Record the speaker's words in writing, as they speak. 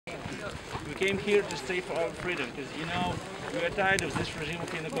We came here to stay for our freedom, because, you know, we are tired of this regime of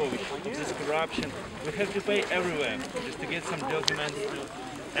Yanukovych, of this corruption. We have to pay everywhere just to get some documents, to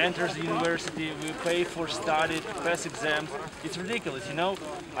enter the university. We pay for study, to pass exams. It's ridiculous, you know.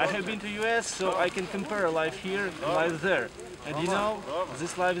 I have been to US, so I can compare life here and life there. And you know,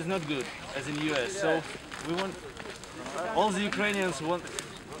 this life is not good as in US. So we want, all the Ukrainians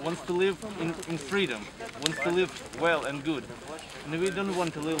wants to live in freedom, wants to live well and good. And we don't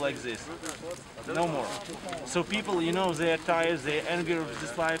want to live like this, no more. So people, you know, they are tired, they are angry with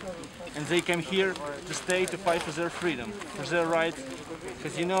this life, and they come here to stay, to fight for their freedom, for their rights.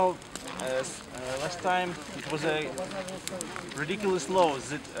 Because, you know, last time it was a ridiculous law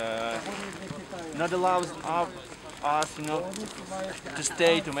that not allows us, you know, to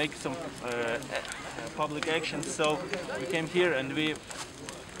stay, to make some public action. So we came here and we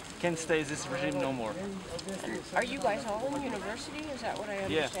can't stay in this regime no more. Are you guys all in university? Is that what I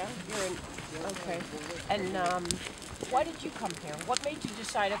understand? Yeah. You're in, okay. And why did you come here? What made you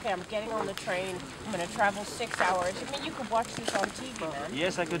decide, okay, I'm getting on the train, I'm going to travel 6 hours? I mean, you could watch this on TV, man.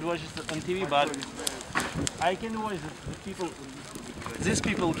 Yes, I could watch it on TV, but I can watch the people. These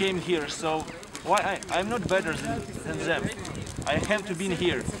people came here, so why I'm not better than them. I have to be in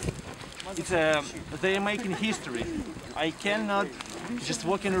here. It's they are making history. I cannot just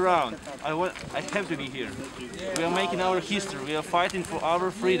walking around. I have to be here. We are making our history. We are fighting for our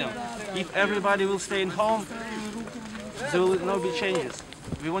freedom. If everybody will stay in home, there will not be changes.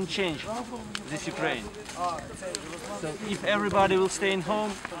 We won't change this Ukraine. So if everybody will stay in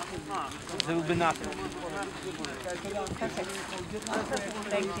home, there will be nothing. Perfect.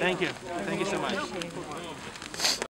 Thank you. Thank you so much.